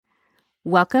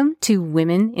Welcome to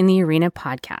Women in the Arena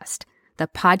podcast, the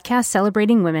podcast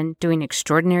celebrating women doing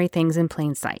extraordinary things in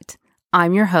plain sight.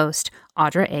 I'm your host,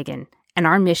 Audra Egan, and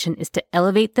our mission is to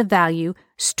elevate the value,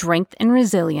 strength, and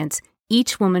resilience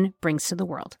each woman brings to the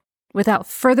world. Without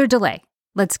further delay,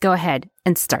 let's go ahead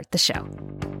and start the show.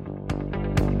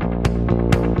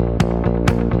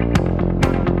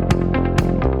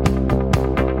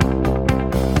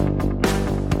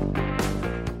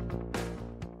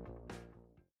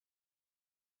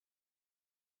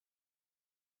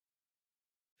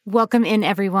 Welcome in,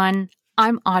 everyone.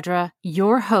 I'm Audra,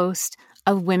 your host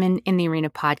of Women in the Arena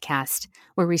podcast,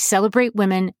 where we celebrate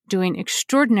women doing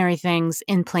extraordinary things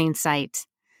in plain sight.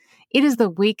 It is the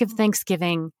week of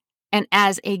Thanksgiving, and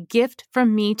as a gift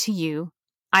from me to you,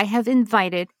 I have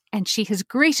invited, and she has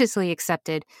graciously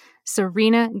accepted,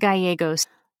 Serena Gallegos.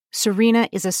 Serena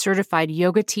is a certified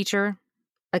yoga teacher,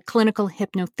 a clinical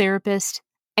hypnotherapist,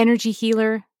 energy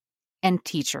healer, and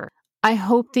teacher. I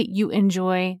hope that you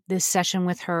enjoy this session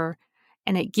with her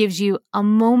and it gives you a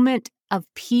moment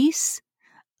of peace,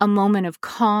 a moment of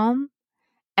calm,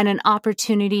 and an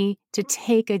opportunity to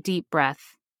take a deep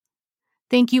breath.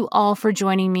 Thank you all for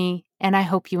joining me, and I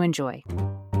hope you enjoy.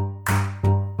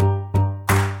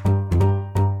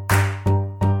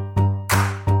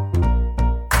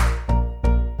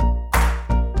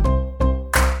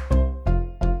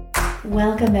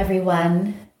 Welcome,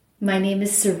 everyone. My name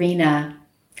is Serena.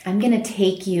 I'm going to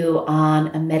take you on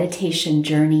a meditation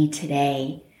journey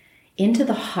today into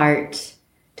the heart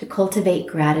to cultivate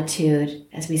gratitude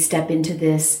as we step into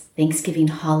this Thanksgiving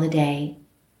holiday,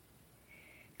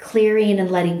 clearing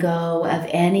and letting go of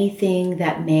anything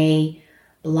that may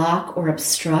block or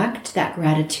obstruct that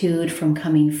gratitude from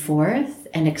coming forth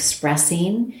and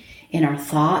expressing in our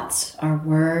thoughts, our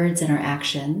words, and our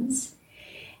actions.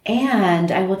 And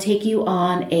I will take you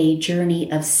on a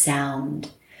journey of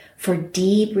sound for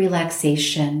deep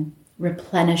relaxation,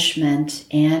 replenishment,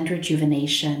 and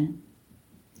rejuvenation.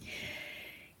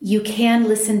 You can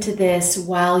listen to this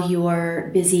while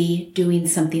you're busy doing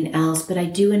something else, but I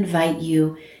do invite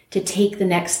you to take the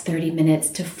next 30 minutes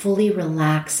to fully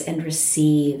relax and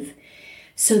receive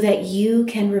so that you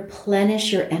can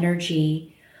replenish your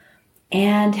energy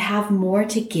and have more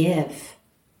to give.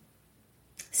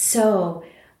 So,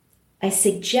 I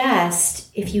suggest,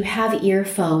 if you have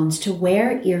earphones, to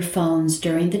wear earphones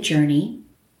during the journey.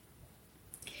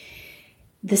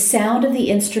 The sound of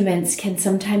the instruments can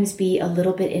sometimes be a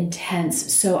little bit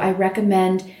intense, so I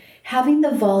recommend having the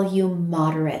volume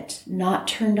moderate, not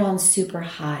turned on super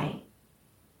high.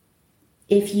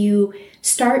 If you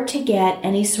start to get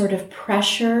any sort of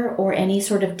pressure or any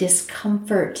sort of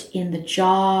discomfort in the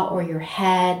jaw or your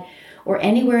head or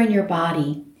anywhere in your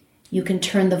body, you can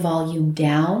turn the volume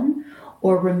down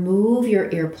or remove your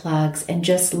earplugs and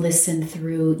just listen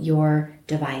through your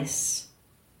device.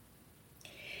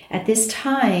 At this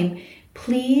time,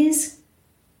 please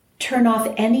turn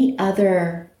off any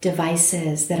other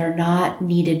devices that are not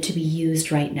needed to be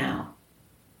used right now.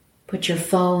 Put your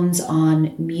phones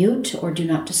on mute or do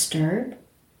not disturb.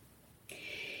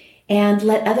 And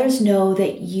let others know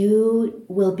that you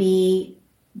will be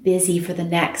busy for the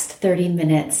next 30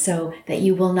 minutes so that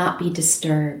you will not be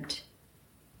disturbed.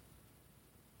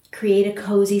 Create a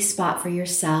cozy spot for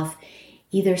yourself.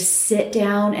 Either sit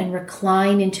down and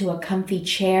recline into a comfy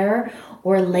chair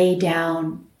or lay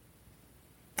down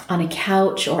on a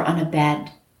couch or on a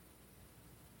bed.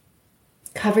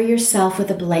 Cover yourself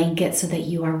with a blanket so that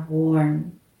you are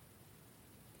warm.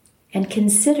 And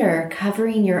consider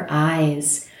covering your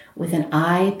eyes with an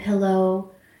eye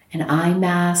pillow, an eye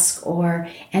mask, or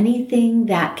anything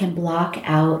that can block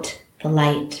out the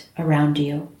light around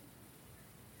you.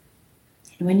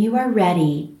 And when you are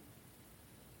ready,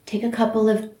 take a couple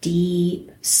of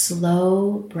deep,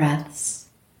 slow breaths.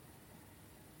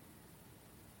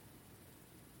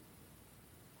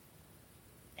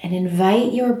 And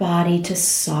invite your body to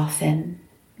soften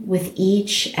with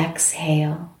each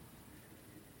exhale.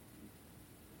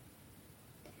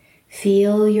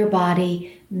 Feel your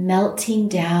body melting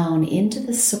down into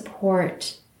the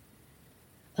support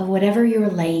of whatever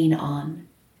you're laying on.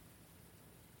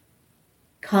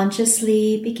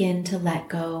 Consciously begin to let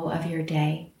go of your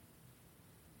day.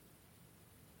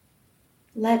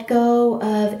 Let go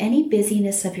of any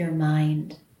busyness of your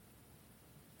mind.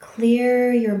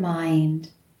 Clear your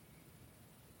mind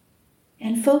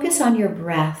and focus on your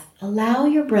breath. Allow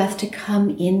your breath to come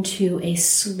into a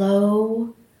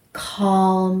slow,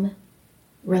 calm,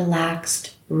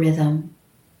 relaxed rhythm.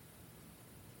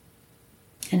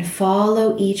 And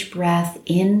follow each breath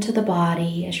into the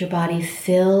body as your body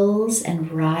fills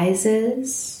and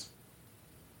rises.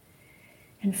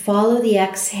 And follow the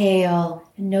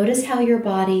exhale and notice how your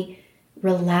body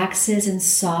relaxes and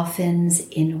softens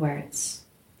inwards.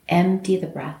 Empty the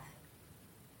breath.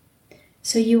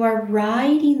 So you are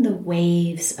riding the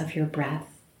waves of your breath.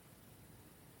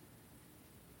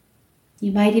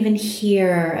 You might even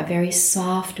hear a very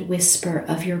soft whisper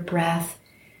of your breath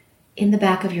in the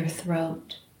back of your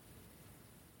throat.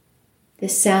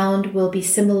 This sound will be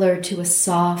similar to a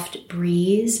soft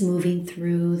breeze moving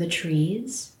through the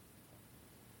trees,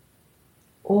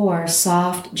 or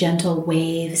soft, gentle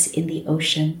waves in the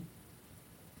ocean.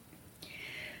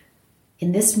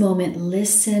 In this moment,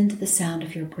 listen to the sound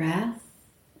of your breath.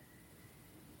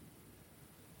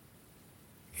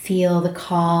 Feel the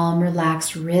calm,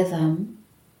 relaxed rhythm.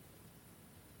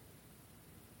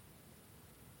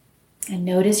 And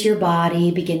notice your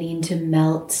body beginning to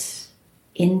melt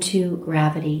into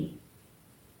gravity.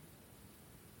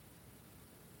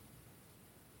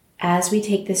 As we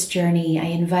take this journey, I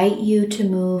invite you to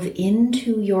move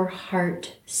into your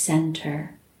heart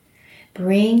center.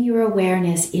 Bring your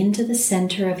awareness into the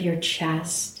center of your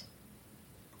chest,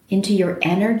 into your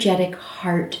energetic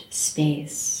heart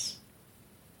space.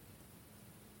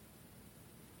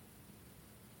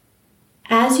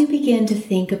 As you begin to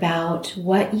think about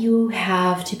what you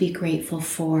have to be grateful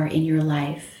for in your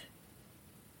life,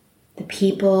 the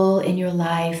people in your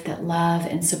life that love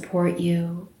and support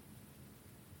you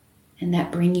and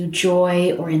that bring you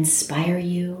joy or inspire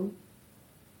you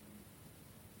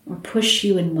or push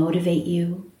you and motivate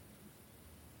you,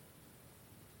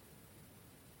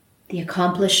 the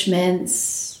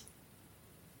accomplishments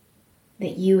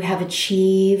that you have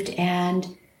achieved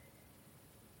and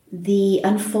the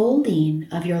unfolding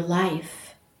of your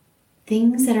life,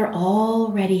 things that are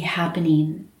already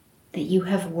happening that you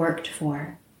have worked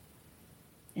for.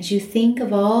 As you think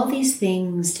of all these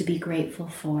things to be grateful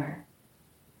for,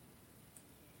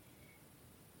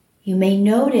 you may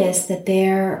notice that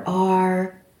there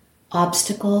are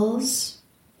obstacles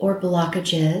or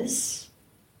blockages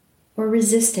or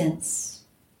resistance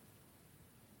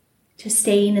to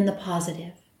staying in the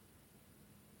positive,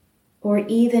 or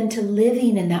even to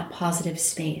living in that positive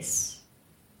space.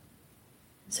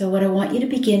 So what I want you to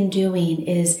begin doing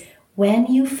is, when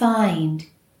you find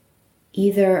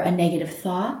either a negative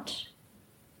thought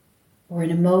or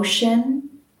an emotion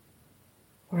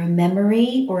or a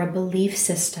memory or a belief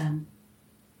system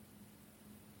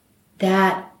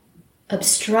that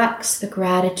obstructs the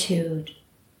gratitude,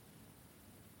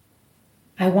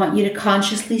 I want you to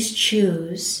consciously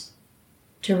choose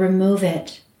to remove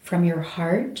it from your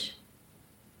heart,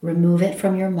 remove it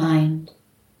from your mind,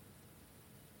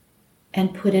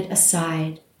 and put it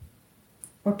aside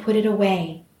or put it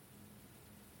away.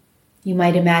 You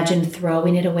might imagine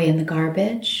throwing it away in the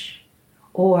garbage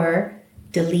or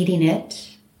deleting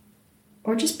it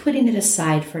or just putting it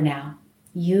aside for now.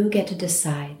 You get to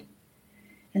decide.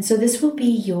 And so this will be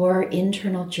your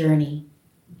internal journey,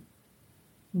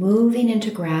 moving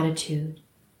into gratitude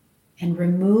and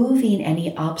removing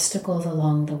any obstacles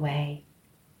along the way.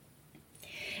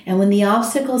 And when the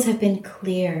obstacles have been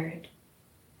cleared,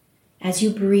 as you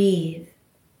breathe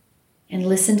and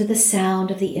listen to the sound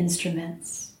of the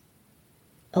instruments,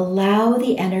 allow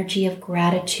the energy of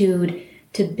gratitude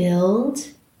to build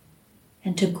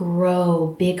and to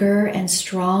grow bigger and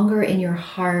stronger in your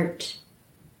heart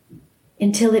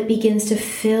until it begins to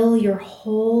fill your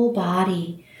whole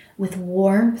body with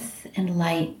warmth and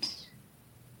light.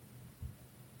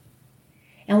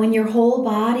 And when your whole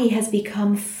body has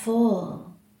become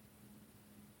full,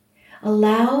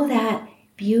 allow that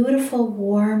beautiful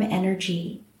warm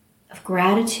energy of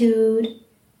gratitude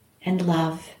and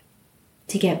love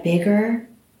to get bigger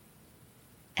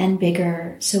and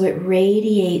bigger, so it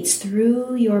radiates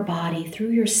through your body, through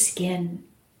your skin,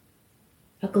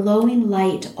 a glowing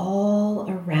light all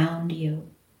around you.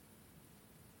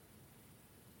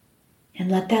 And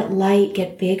let that light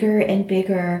get bigger and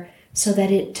bigger so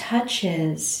that it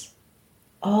touches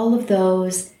all of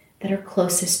those that are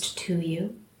closest to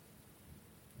you,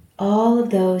 all of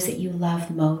those that you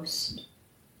love most.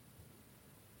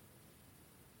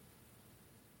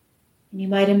 And you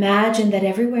might imagine that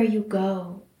everywhere you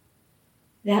go,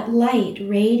 that light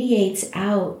radiates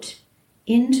out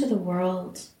into the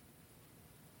world,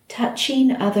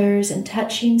 touching others and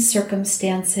touching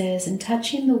circumstances and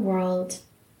touching the world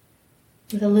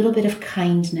with a little bit of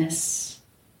kindness,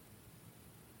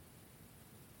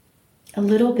 a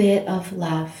little bit of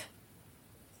love,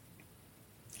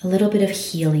 a little bit of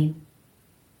healing,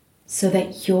 so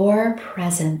that your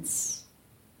presence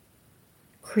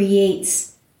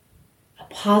creates a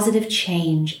positive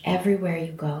change everywhere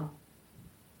you go.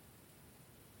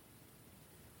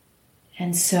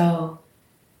 And so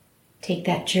Take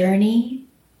that journey,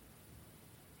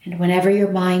 and whenever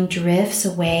your mind drifts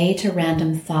away to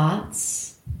random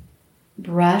thoughts,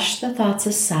 brush the thoughts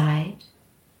aside.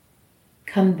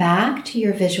 Come back to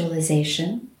your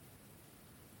visualization.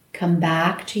 Come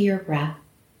back to your breath.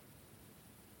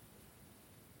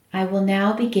 I will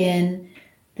now begin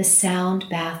the sound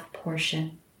bath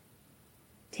portion,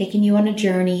 taking you on a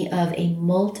journey of a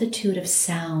multitude of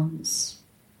sounds,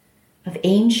 of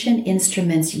ancient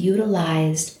instruments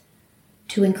utilized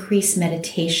to increase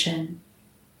meditation,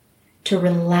 to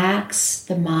relax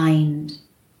the mind,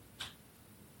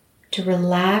 to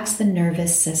relax the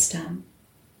nervous system,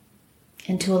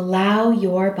 and to allow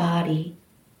your body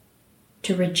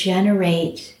to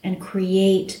regenerate and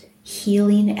create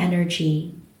healing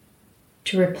energy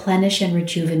to replenish and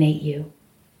rejuvenate you.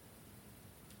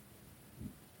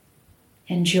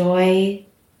 Enjoy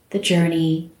the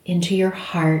journey into your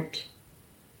heart,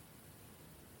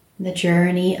 the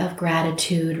journey of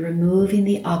gratitude, removing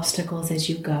the obstacles as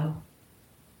you go.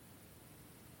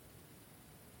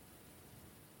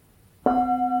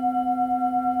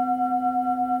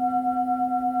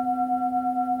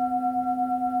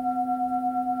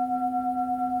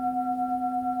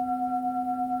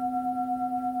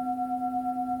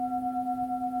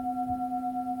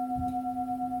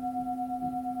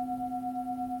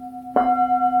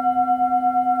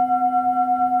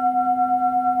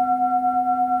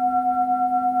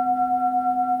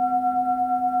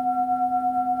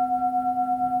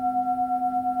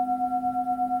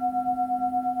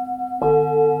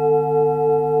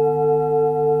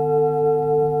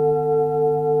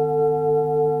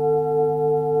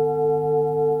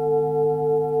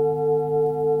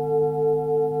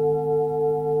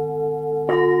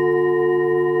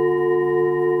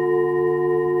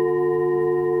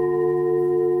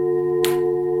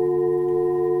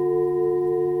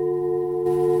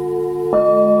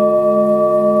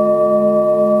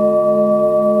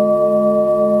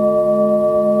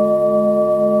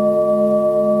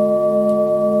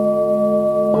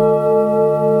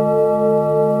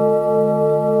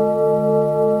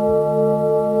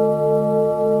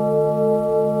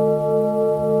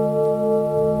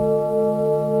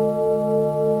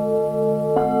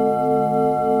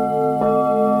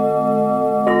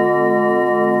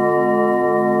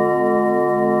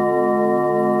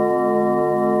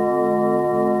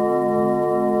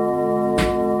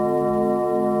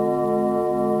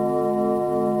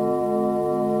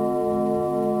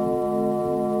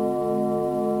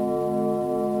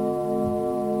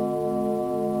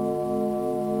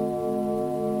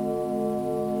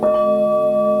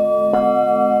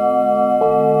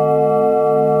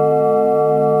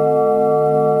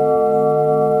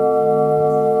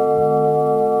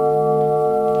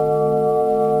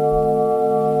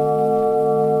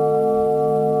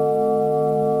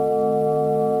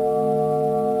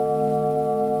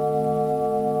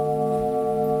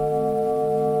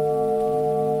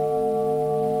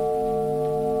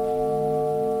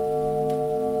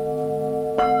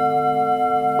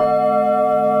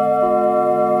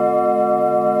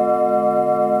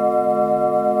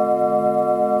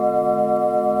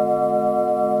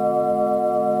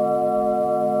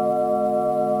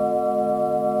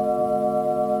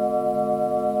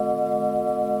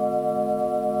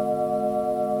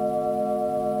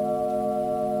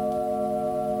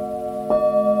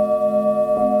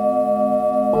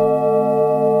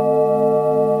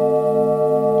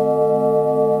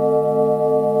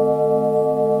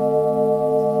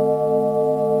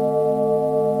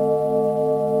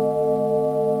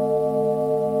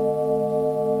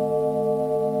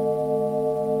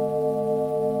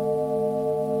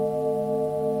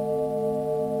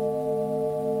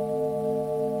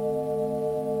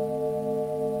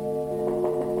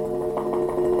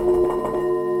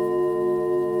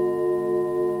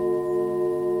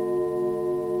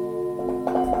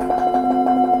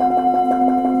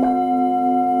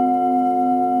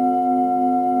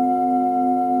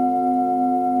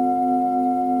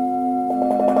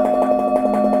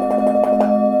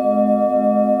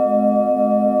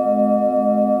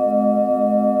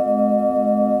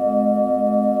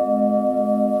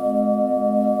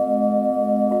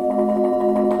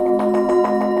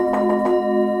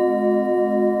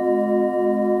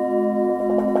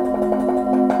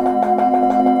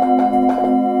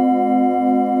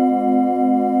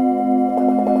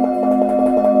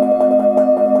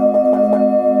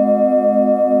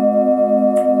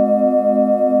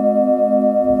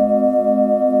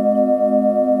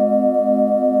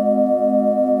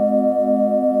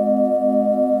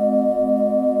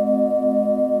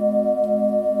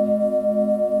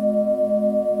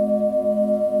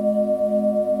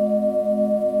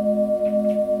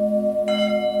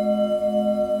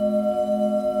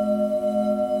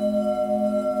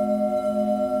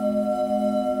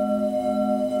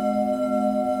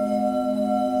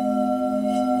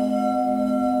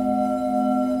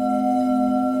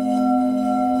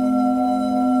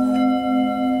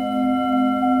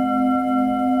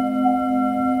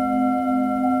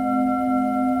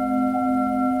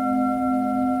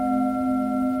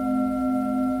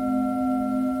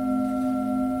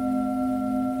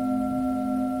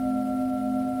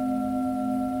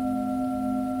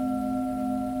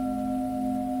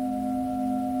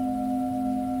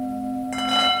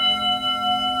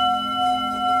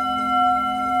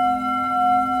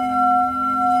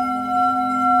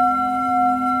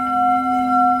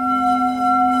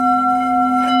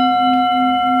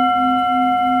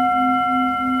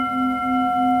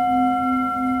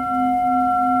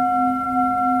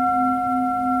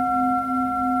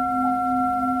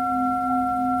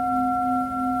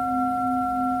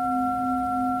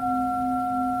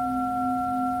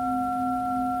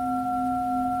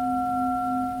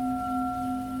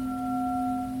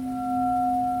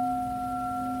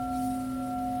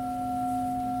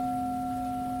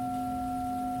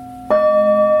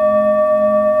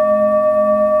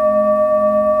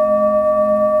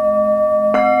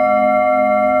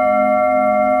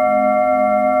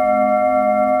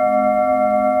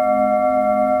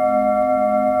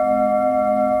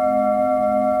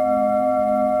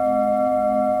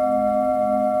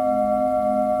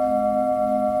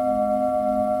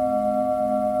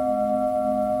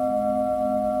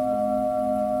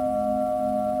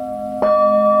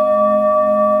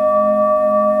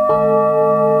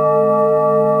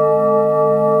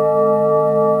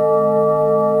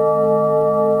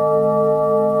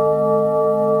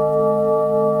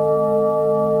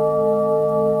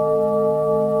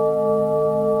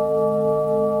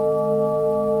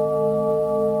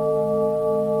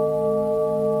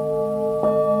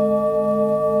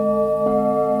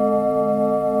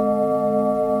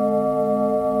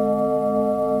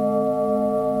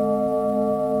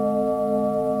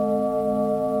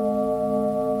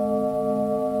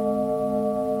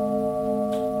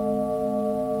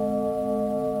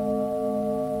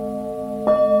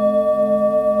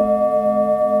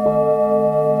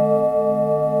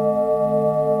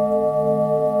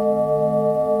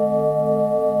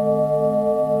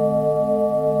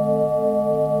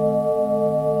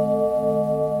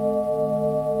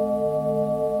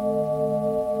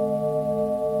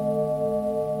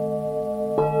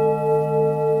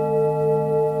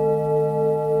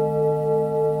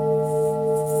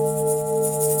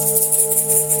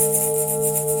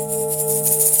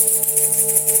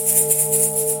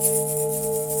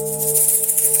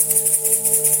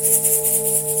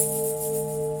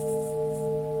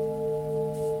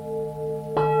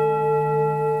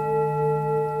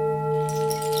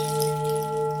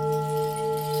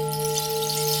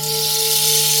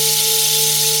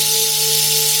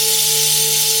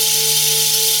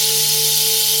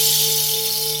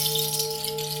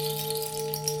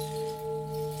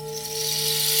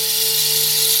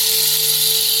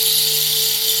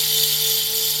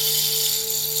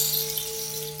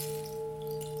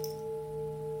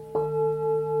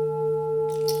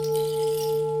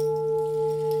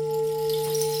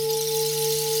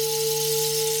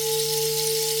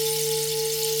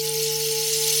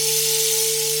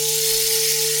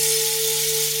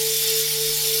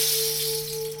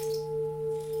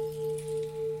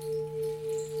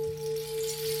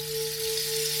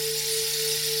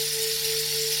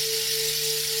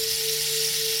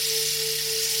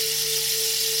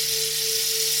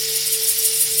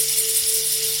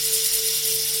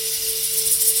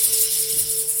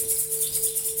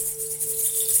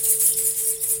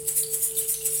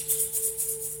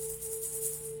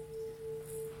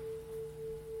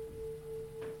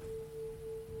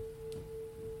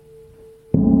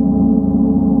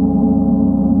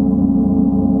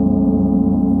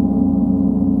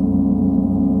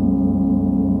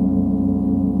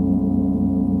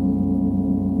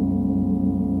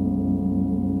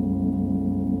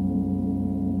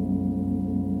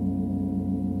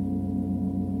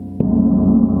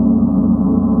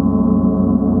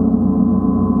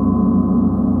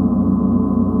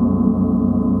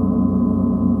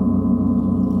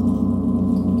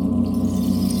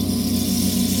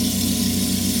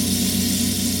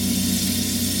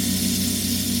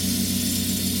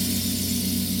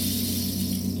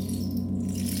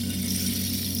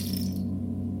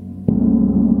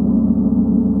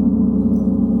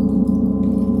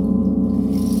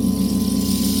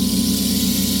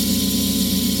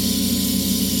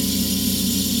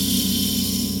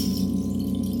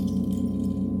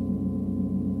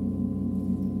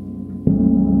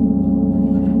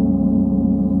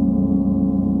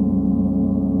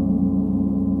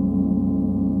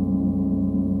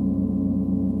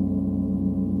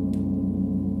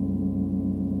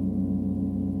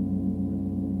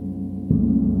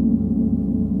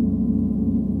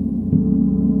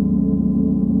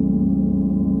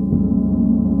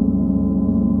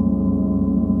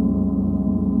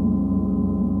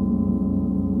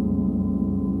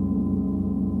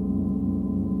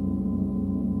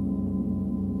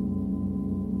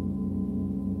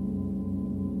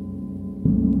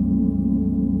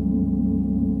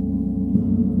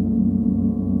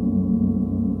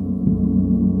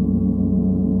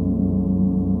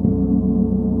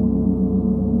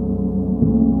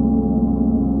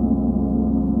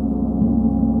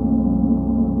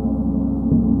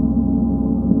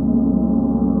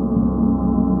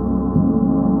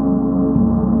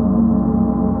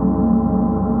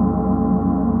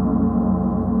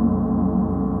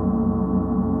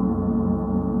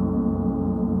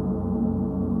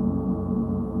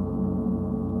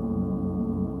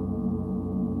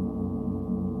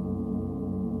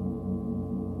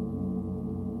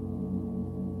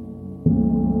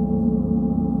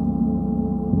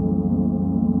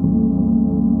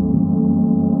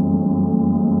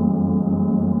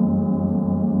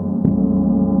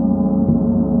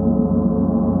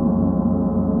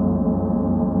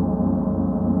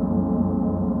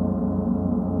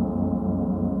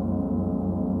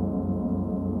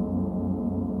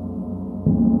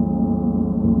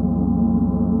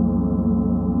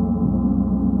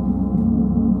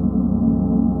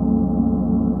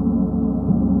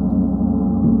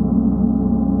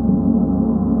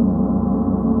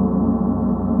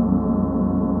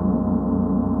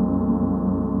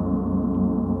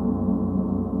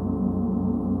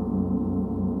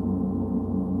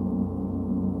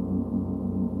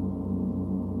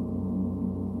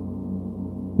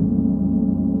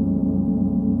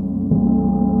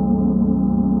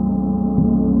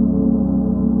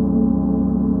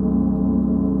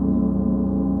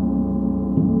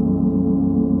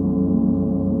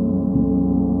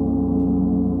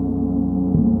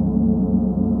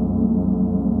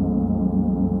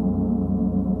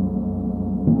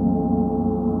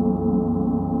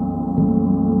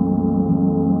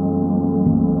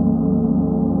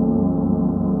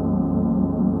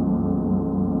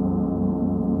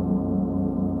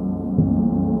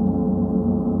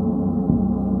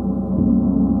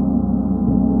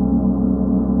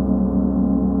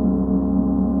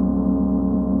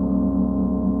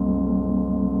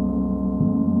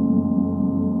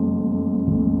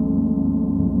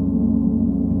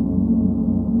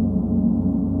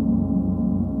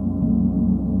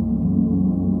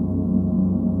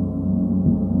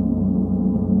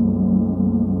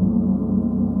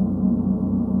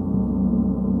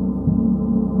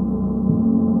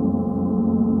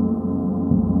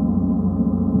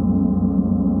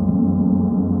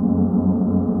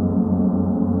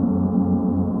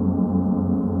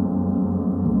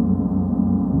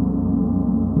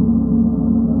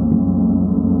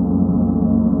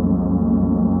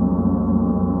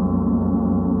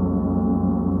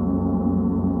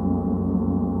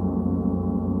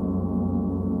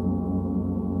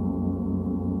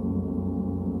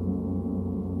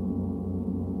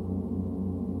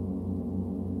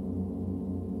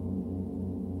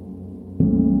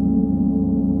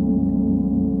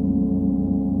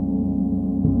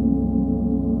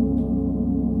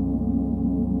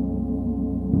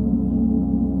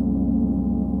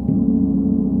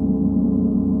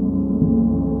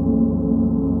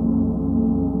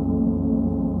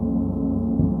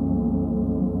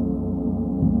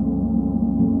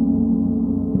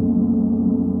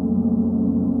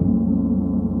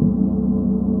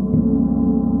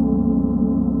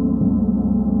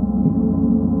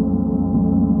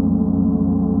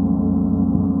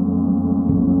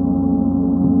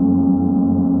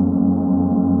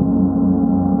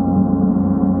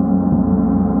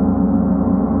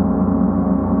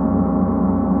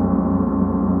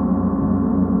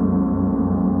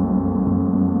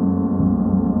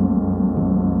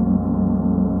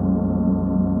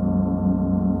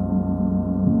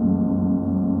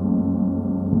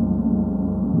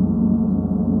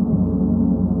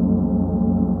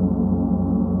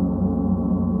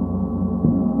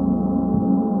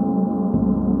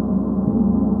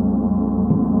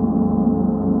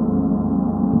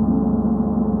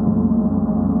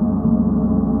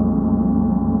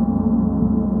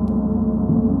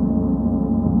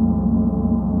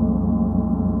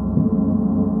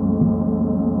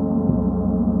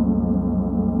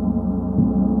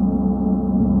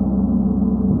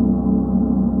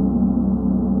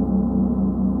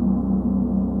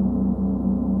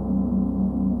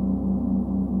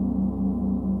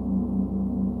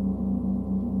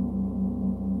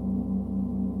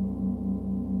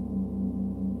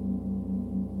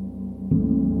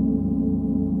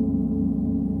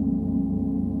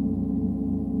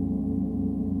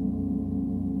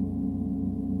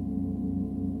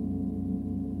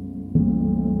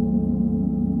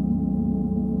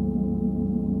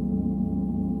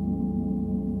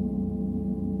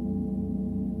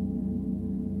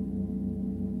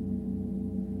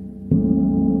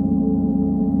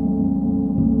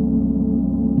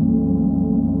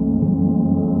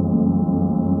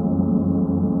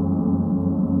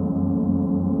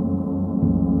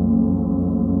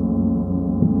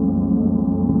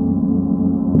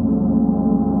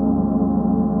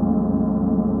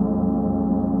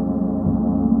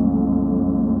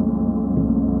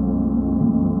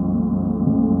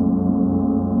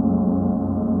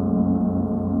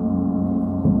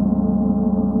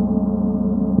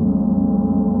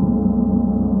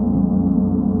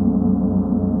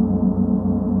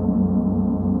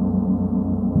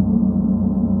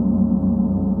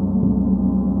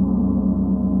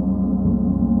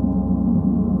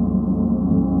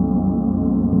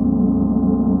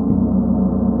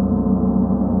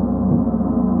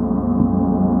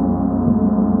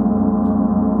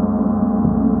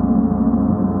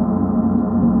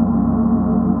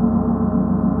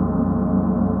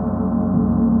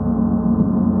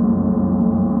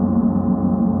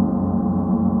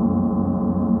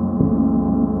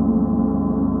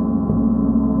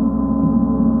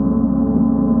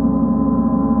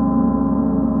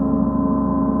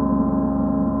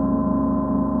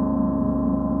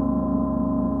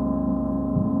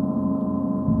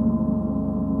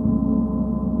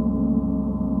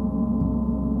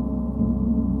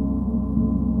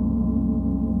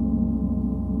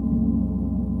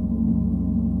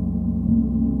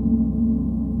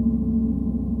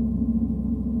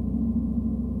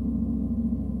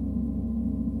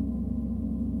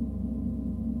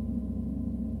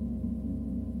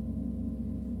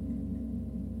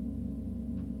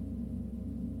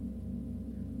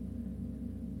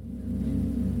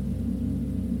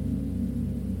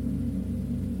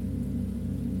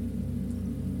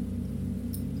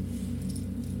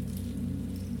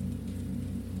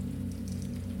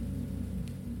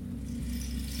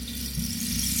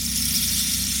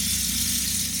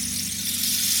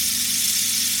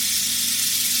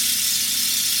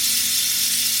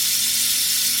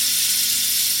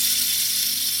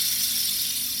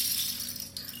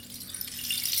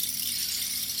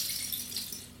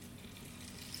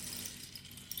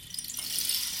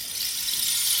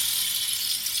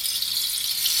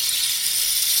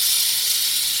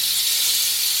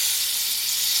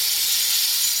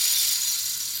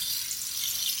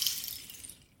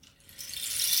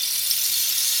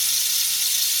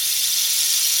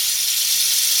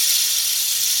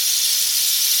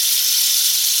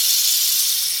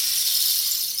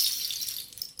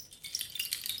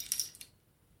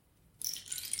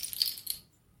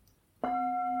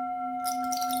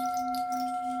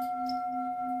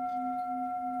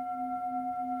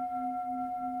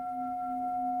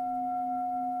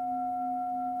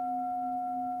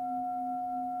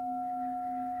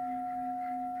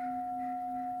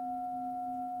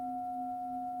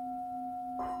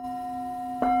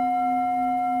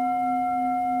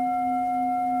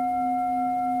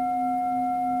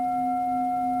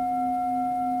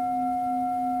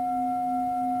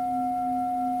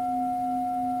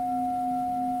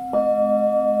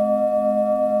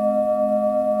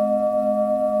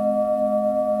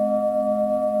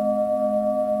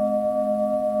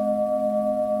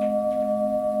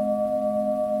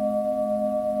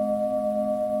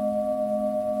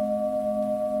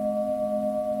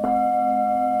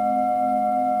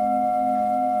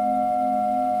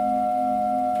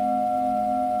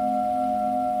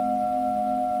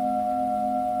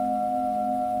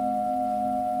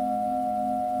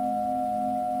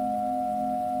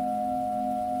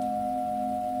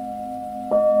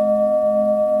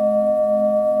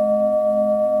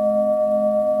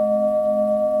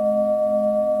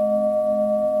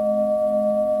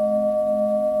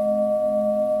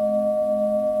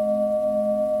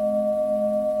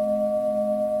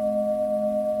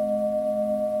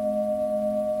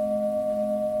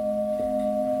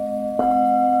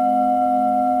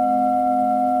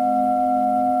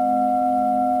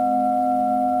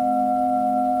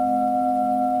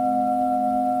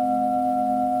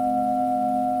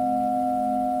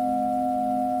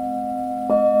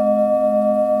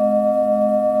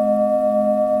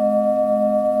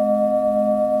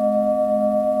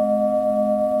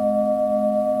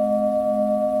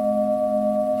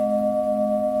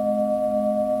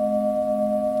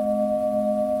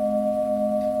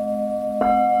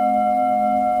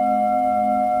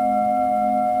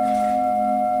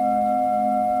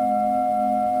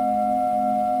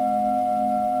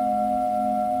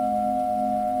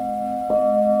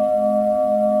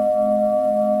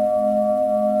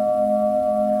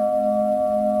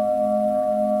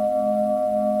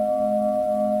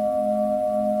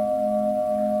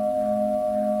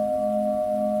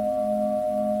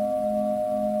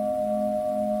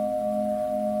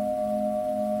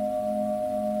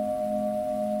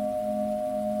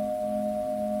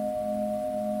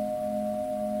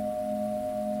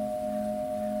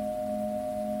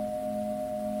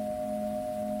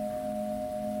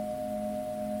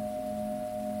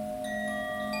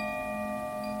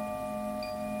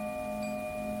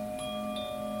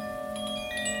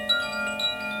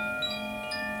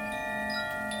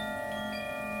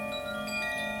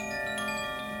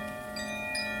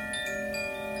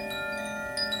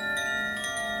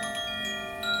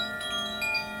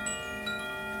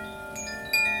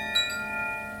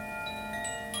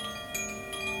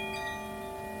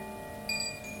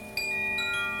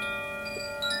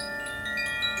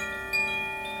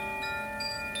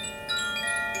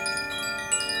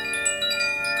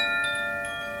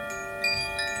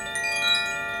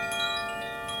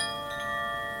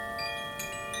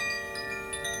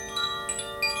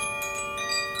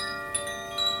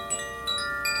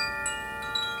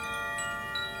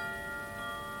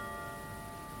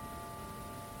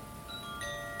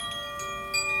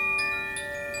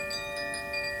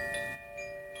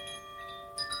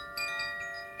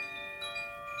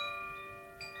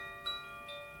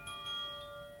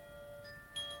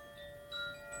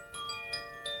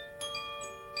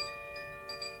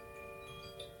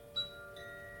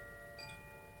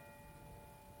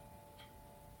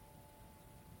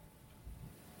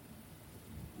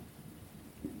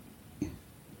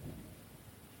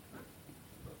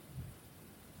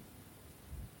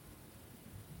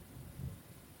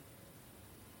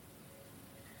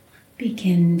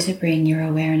 Begin to bring your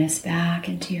awareness back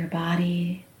into your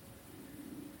body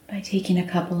by taking a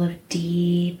couple of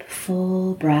deep,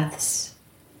 full breaths.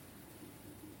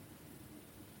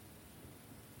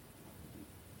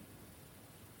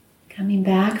 Coming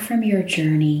back from your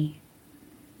journey,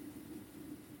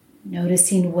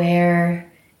 noticing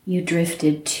where you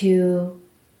drifted to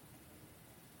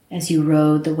as you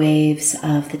rode the waves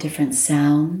of the different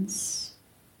sounds.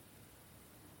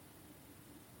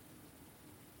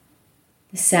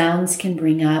 The sounds can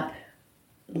bring up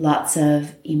lots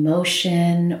of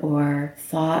emotion or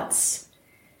thoughts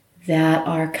that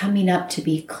are coming up to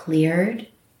be cleared.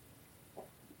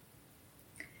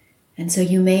 And so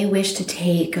you may wish to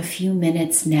take a few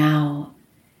minutes now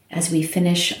as we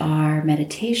finish our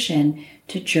meditation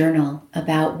to journal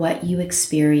about what you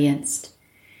experienced.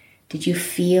 Did you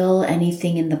feel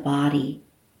anything in the body?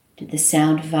 Did the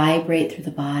sound vibrate through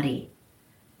the body?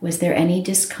 Was there any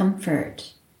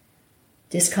discomfort?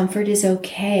 Discomfort is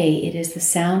okay. It is the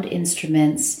sound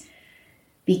instruments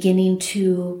beginning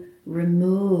to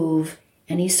remove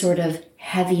any sort of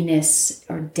heaviness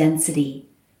or density,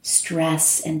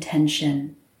 stress and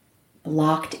tension,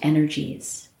 blocked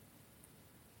energies.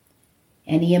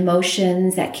 Any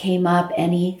emotions that came up,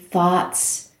 any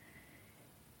thoughts,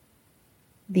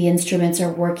 the instruments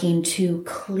are working to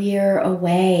clear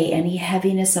away any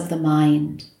heaviness of the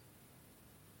mind.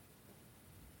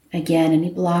 Again, any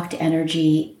blocked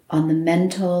energy on the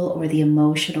mental or the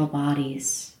emotional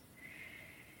bodies.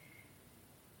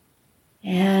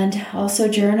 And also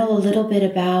journal a little bit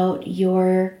about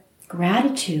your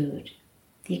gratitude,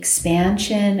 the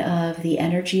expansion of the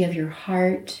energy of your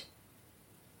heart.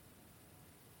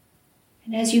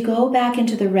 And as you go back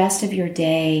into the rest of your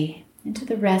day, into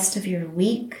the rest of your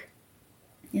week,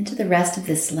 into the rest of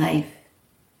this life,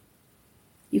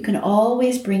 you can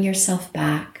always bring yourself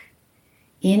back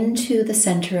into the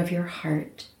center of your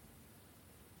heart.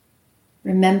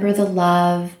 Remember the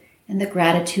love and the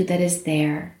gratitude that is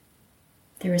there.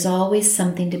 There is always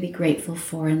something to be grateful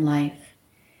for in life.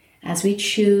 As we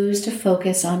choose to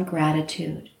focus on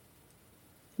gratitude,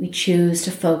 we choose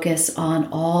to focus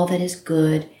on all that is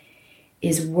good,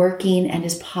 is working, and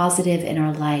is positive in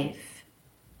our life.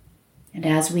 And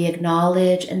as we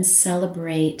acknowledge and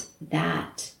celebrate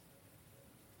that,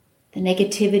 the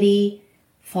negativity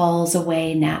falls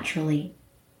away naturally.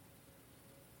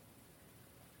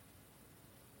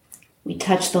 We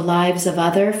touch the lives of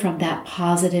others from that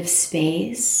positive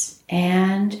space,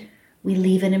 and we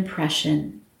leave an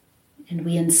impression, and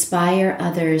we inspire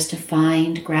others to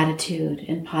find gratitude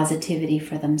and positivity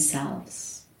for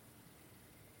themselves.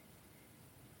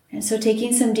 And so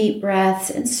taking some deep breaths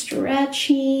and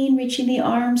stretching, reaching the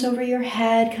arms over your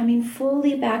head, coming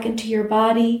fully back into your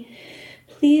body.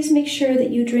 Please make sure that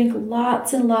you drink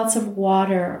lots and lots of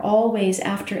water always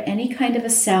after any kind of a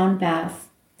sound bath.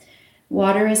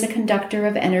 Water is a conductor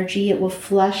of energy. It will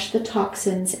flush the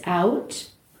toxins out,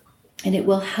 and it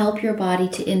will help your body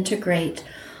to integrate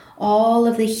all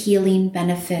of the healing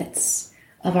benefits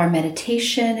of our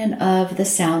meditation and of the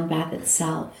sound bath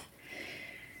itself.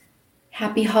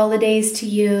 Happy holidays to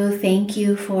you. Thank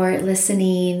you for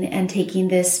listening and taking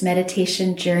this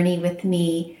meditation journey with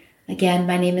me. Again,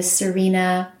 my name is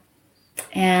Serena,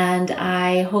 and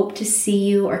I hope to see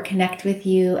you or connect with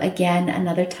you again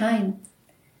another time.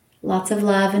 Lots of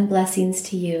love and blessings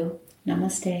to you.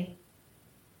 Namaste.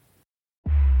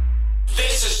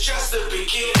 This is just the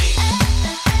beginning.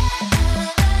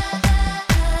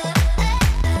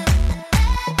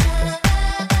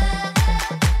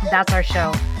 That's our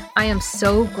show. I am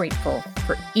so grateful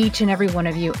for each and every one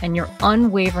of you and your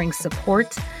unwavering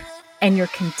support and your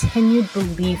continued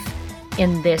belief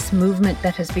in this movement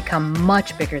that has become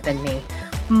much bigger than me,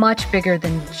 much bigger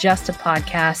than just a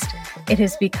podcast. It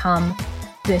has become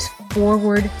this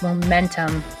forward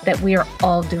momentum that we are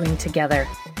all doing together.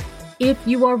 If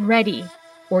you are ready,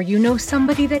 or you know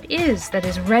somebody that is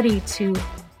ready to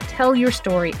tell your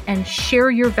story and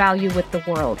share your value with the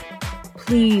world,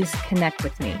 please connect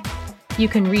with me. You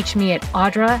can reach me at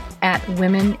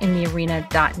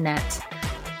audra@womeninthearena.net.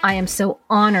 I am so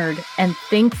honored and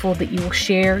thankful that you will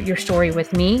share your story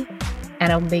with me,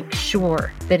 and I'll make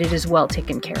sure that it is well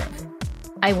taken care of.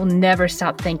 I will never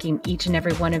stop thanking each and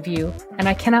every one of you, and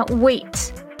I cannot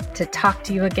wait to talk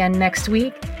to you again next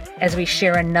week as we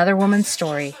share another woman's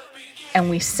story and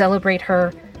we celebrate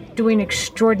her doing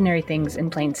extraordinary things in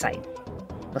plain sight.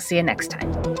 We'll see you next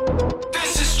time.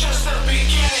 This is just the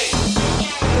beginning.